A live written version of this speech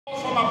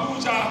from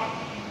Abuja.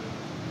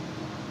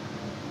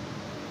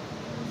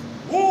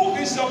 Who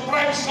is the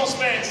prime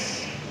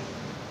suspect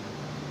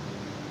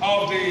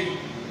of the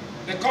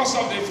cause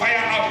of the fire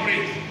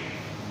outbreak?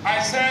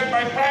 I said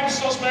my prime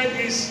suspect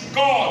is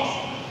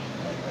God.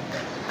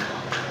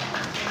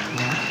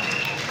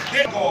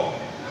 God.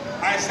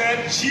 I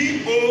said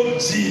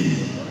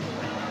G-O-D.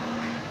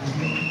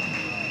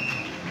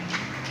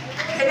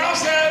 They now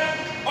said,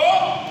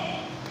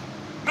 oh,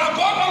 now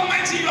God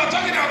Almighty you are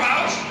talking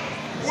about,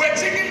 we're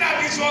thinking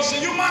that this was a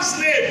human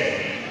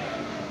slave.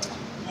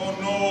 Oh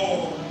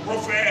no,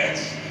 prophet,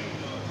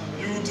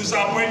 you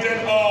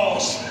disappointed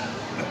us.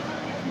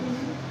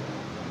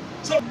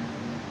 So,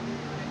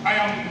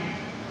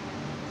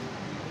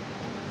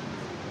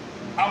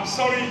 I'm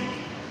sorry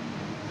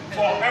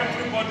for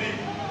everybody.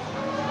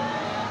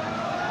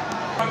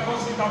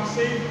 Because I'm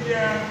saying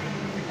here,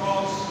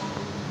 because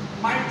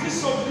my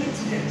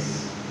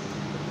disobedience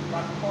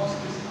that caused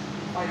this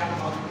fire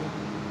outbreak.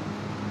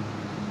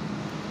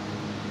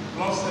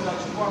 God said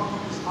that you want to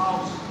this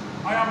house.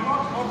 I am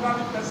not an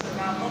ordinary person.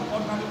 I am not an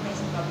ordinary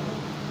person that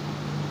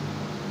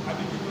I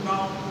begin to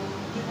now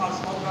keep as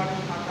ordinary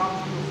and down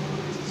to the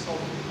follow this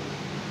of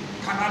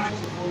Canada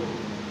to follow.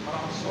 But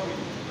I'm sorry.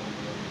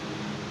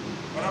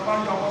 Whenever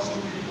you are watching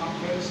me, I'm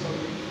very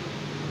sorry.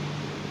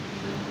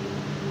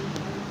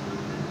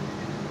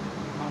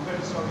 I'm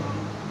very sorry.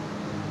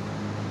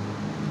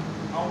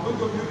 I'm going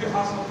to build the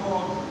house of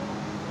God.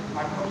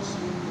 I promise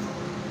you.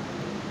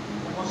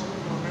 I'm watching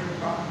from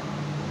America.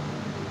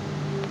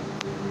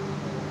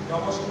 You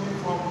are watching me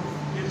from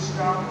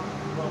Asia,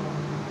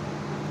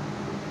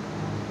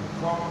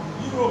 from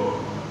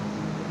Europe,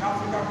 in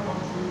African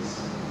countries,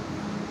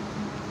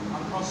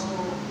 and also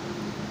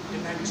in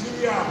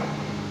Nigeria,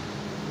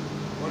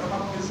 whatever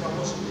place you are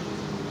watching me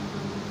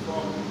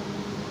from,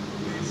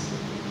 please,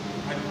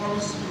 I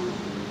promise you,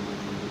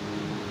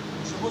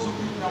 we're supposed to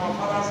be in our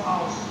Father's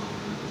house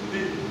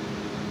today,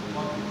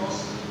 but because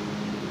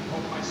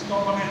of my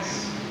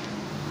stubbornness,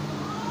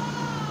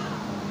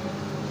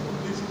 so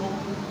please go.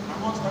 I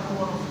want every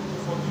one of you to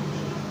forgive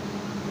me.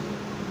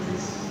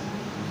 Please.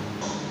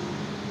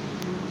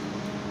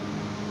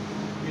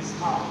 His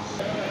house.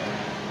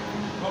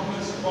 God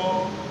bless you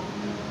all.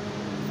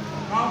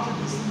 Now to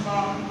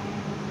December,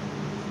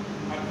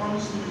 I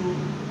promise you,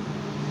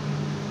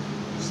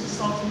 you see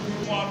something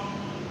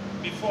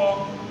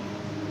before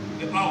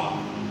the hour.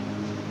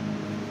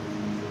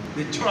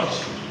 The Church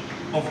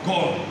of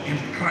God in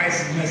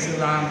Christ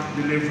MercyLand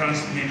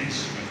Deliverance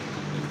Ministries.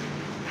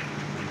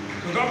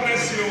 So God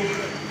bless you.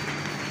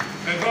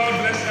 And God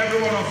bless every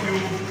one of you.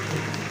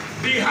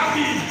 Be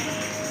happy.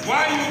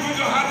 Why are you going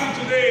to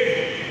happy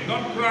today?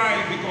 Don't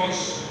cry,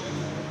 because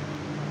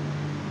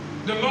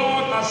the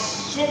Lord has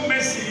so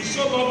mercy, He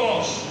so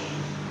loved us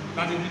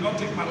that He did not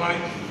take my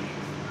life.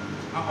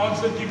 I'm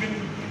also giving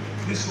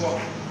this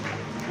one.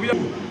 We are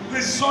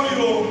please sorry,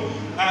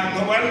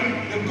 and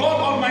when the God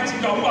Almighty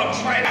God who have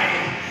tried,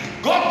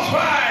 God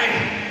tried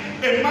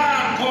a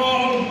man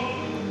called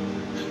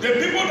the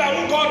people that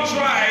who God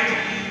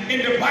tried in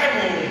the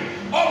Bible.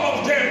 All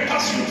of them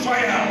pass through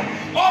trial.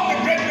 All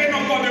the great men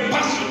of God, they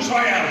pass through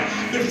trial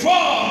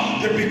before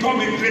they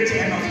become a great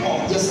man of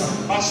God. Yes, sir.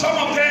 But some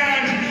of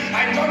them,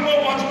 I don't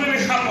know what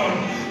really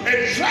happened.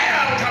 A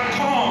trial can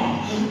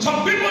come.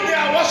 Some people, they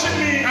are watching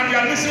me and they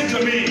are listening to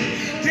me.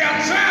 Their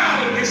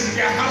trial is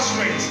their house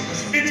rent.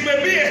 It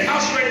may be a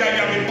house rent that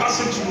you have been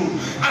passing through.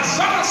 As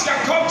soon as you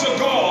come to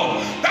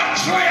God, that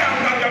trial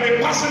that you have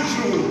been passing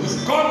through,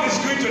 God is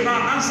going to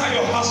now answer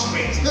your house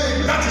rent.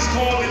 That is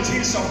called the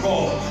things of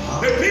God.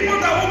 The people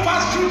that will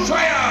pass through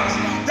trials,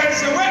 there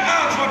is a way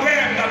out for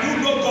them that who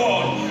know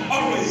God.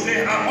 Always,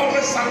 they are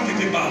always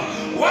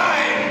sanctified. Why?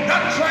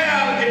 That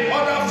trial in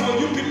order for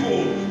you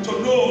people to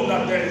know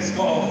that there is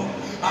God.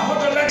 I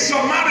want to let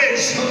your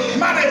marriage and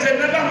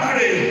never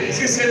marry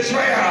is a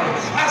trial.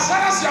 As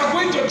far as you are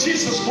going to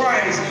Jesus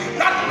Christ,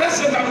 that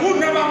person that will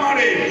never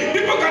marry,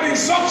 people can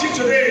insult you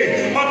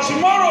today, but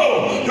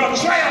tomorrow your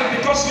trial,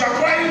 because you are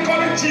crying,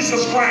 calling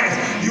Jesus Christ,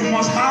 you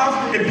must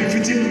have a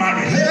befitting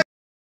marriage.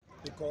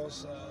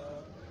 Because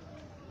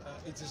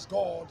it is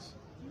God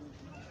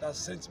that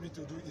sent me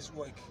to do His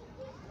work.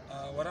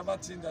 Whatever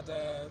thing that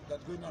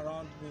going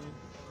around me,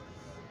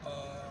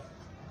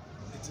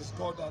 it is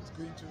God that's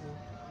going to.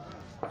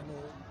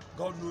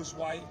 God knows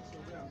why,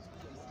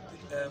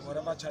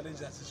 whatever challenge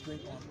that is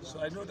going on.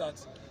 So I know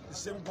that the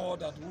same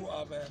God that who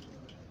have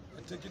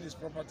taken His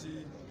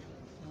property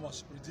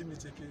must redeem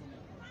it again.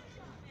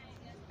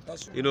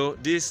 You know,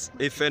 this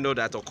inferno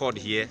that occurred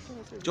here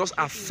just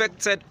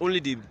affected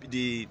only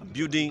the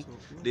building,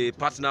 the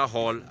partner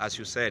hall, as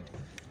you said,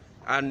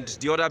 and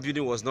the other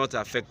building was not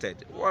affected.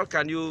 What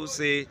can you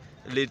say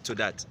lead to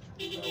that?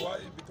 Why?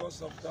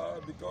 Because of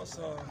that. Because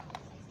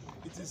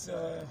it is.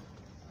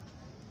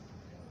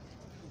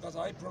 Because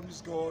I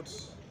promised God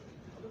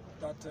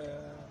that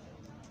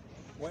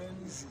when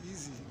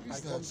I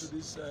come to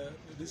this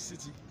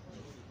city,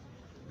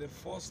 the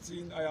first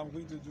thing I am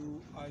going to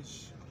do,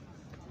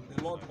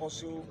 the Lord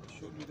also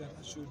showed me that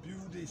I should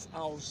build this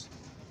house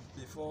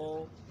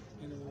before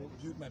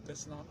build my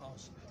personal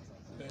house.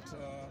 But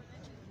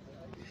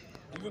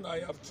even I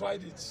have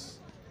tried it,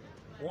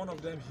 one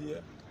of them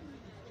here,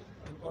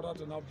 in order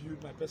to now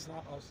build my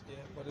personal house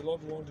here. But the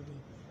Lord warned me.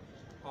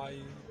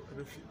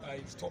 I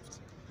stopped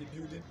the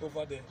building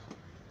over there,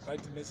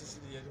 right in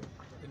Mississippi.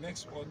 The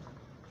next one,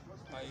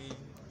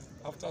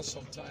 after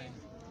some time,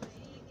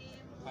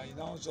 I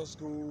now just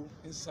go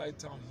inside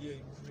town here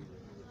in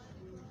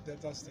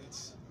Delta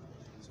States.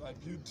 So I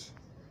built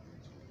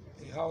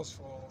a house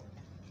for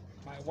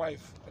my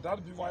wife.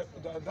 That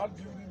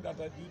building that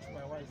I built for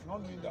my wife,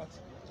 not knowing that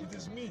it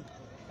is me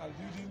that's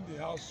building the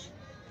house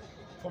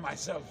for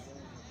myself.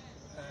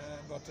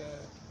 But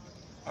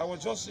I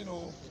was just,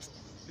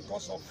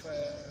 because of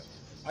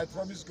I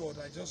promised God,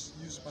 I just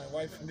used my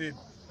wife's name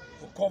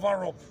to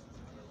cover up.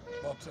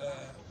 But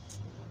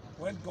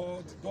when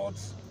God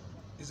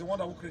is the one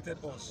who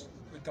created us,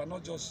 we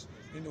cannot just,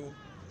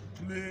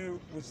 play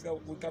with.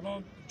 We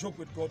cannot joke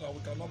with God, and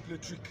we cannot play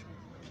trick.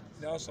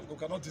 We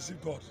cannot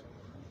deceive God.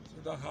 So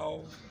that's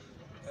how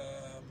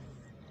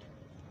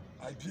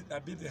I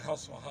built the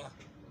house for her.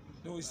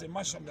 No, it's a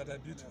mansion that I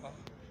built for her.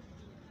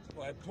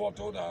 So I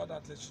told her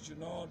that she should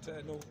not.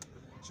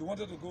 She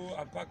wanted to go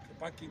and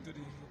pack into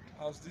the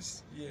house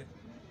this year,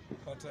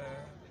 but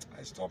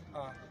I stopped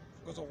her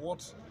because of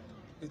what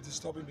is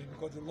disturbing me.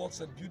 Because the Lord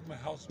said, build my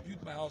house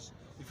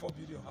before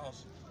build your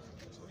house.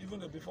 So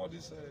even before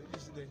this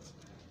incident,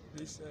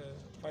 this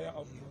fire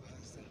outbreak,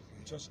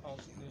 church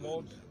house, the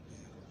Lord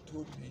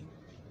told me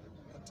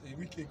that a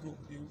week ago,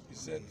 he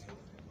said,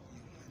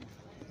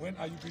 when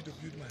are you going to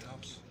build my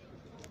house?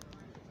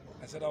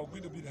 I said, I'm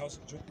going to build the house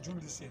June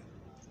this year.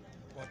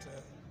 But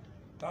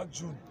that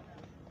June,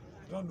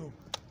 I don't know.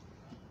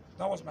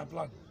 That was my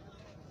plan.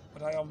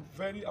 But I'm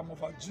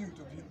overdue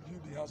to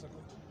build the house of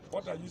God.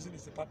 What I'm using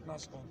is the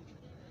partner's home.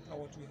 That's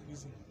what we are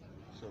using.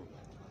 So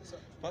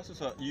Pastor,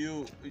 sir,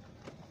 you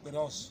with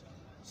us.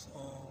 So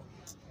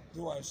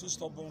though I'm so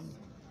stubborn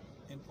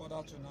in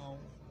order to now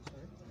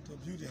to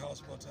build the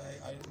house, but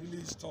I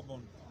really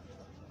stubborn.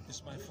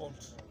 It's my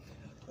fault.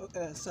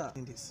 Sir,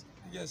 in this.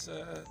 Yes,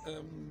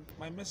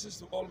 my message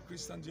to all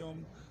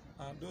Christendom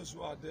and those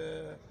who are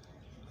there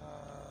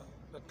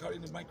that carry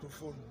the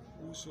microphone,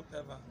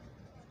 whosoever,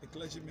 the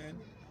clergymen,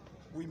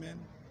 women,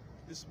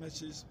 this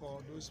message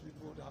for those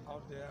people that are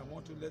out there, I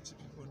want to let you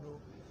people know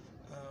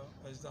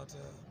is that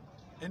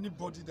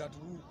anybody that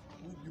who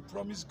you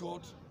promise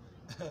God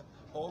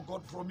or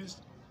God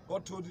promised,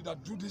 God told you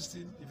that do this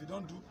thing, if you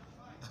don't do,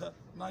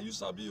 now you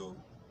sabi,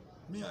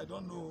 me, I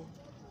don't know,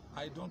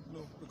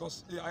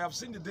 because I have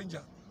seen the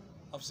danger.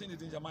 I've seen the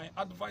danger. My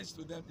advice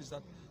to them is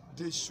that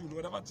they should,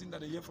 whatever thing that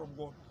they hear from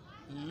God,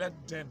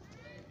 let them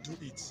do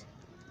it.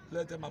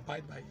 Let them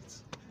abide by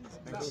it.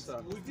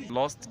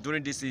 Lost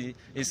during this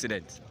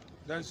incident?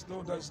 There's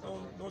no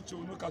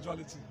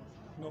casualty.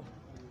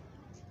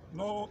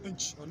 No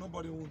inch or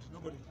nobody wound.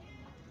 Nobody.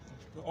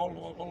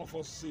 All of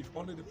us safe.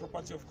 Only the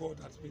property of God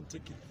has been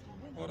taken.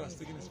 God has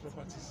taken his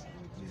properties.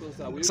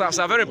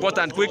 Sir, very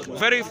important, quick,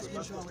 very.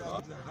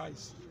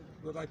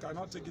 But I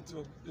cannot take it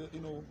to,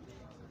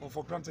 or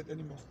for granted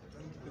anymore,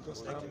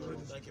 because I am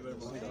ready. Thank you very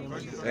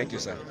much. Thank you,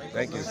 sir.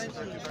 Thank you.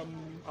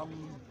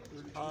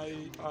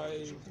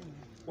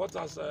 What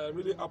has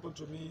really happened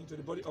to me, to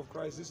the body of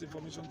Christ, this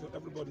information to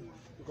everybody,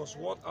 because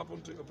what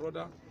happened to your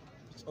brother,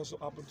 it's also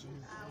happened to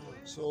you.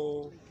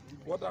 So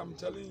what I'm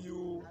telling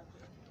you,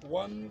 a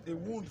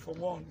wound for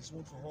one is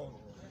wound for all.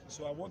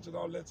 So I want to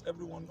now let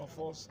every one of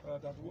us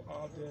that who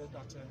are there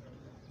that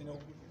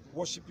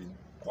worshiping,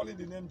 calling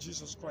the name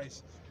Jesus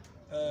Christ.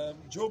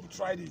 Job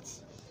tried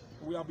it.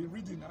 We have been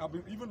reading.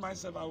 Even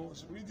myself,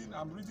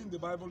 I'm reading the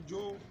Bible.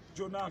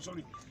 Jonah.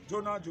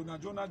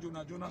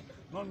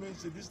 Not knowing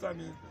this time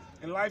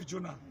a live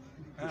Jonah.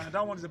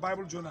 That one is the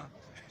Bible Jonah.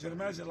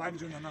 Jeremiah is a live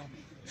Jonah now.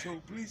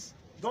 So please,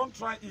 don't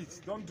try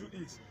it. Don't do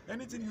it.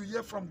 Anything you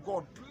hear from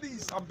God,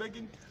 please, I'm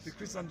begging the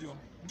Christendom,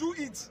 do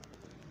it.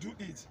 Do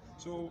it.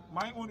 So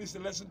my own is a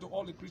lesson to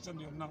all the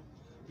Christendom now,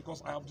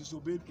 because I have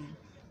disobeyed him.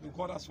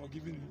 God has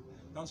forgiven me.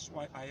 That's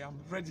why I am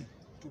ready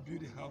to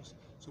build a house.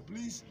 So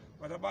please,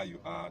 wherever you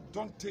are,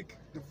 don't take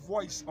the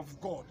voice of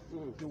God,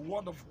 the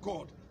word of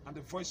God, and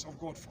the voice of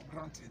God for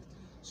granted.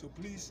 So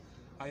please,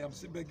 I am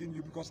still begging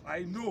you, because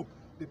I know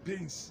the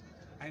pains.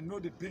 I know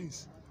the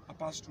pains I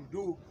pass through.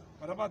 Though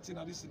whatever thing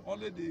I listen,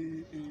 only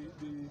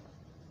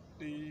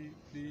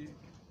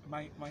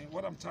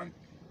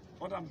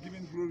what I'm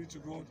giving glory to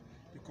God,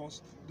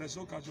 because there's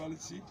no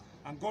casualty,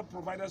 and God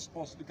provided us.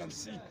 You can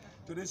see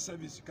today's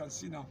service. You can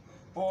see now,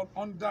 all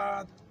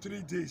under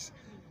 3 days.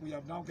 We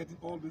are now getting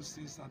all those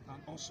things and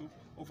also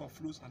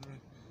overflows and rain.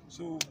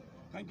 So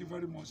thank you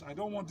very much. I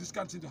don't want this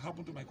kind of thing to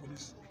happen to my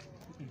colleagues.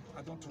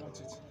 I don't want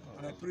it.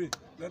 And I pray,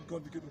 let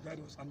God begin to guide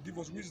us and give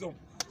us wisdom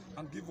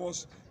and give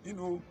us,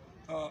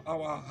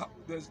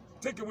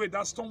 take away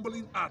that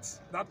stumbling heart,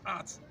 that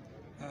heart.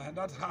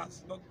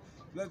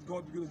 Let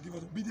God begin to give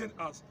us obedient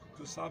heart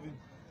to serve him.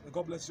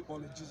 God bless you all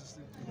in Jesus'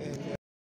 name. Amen.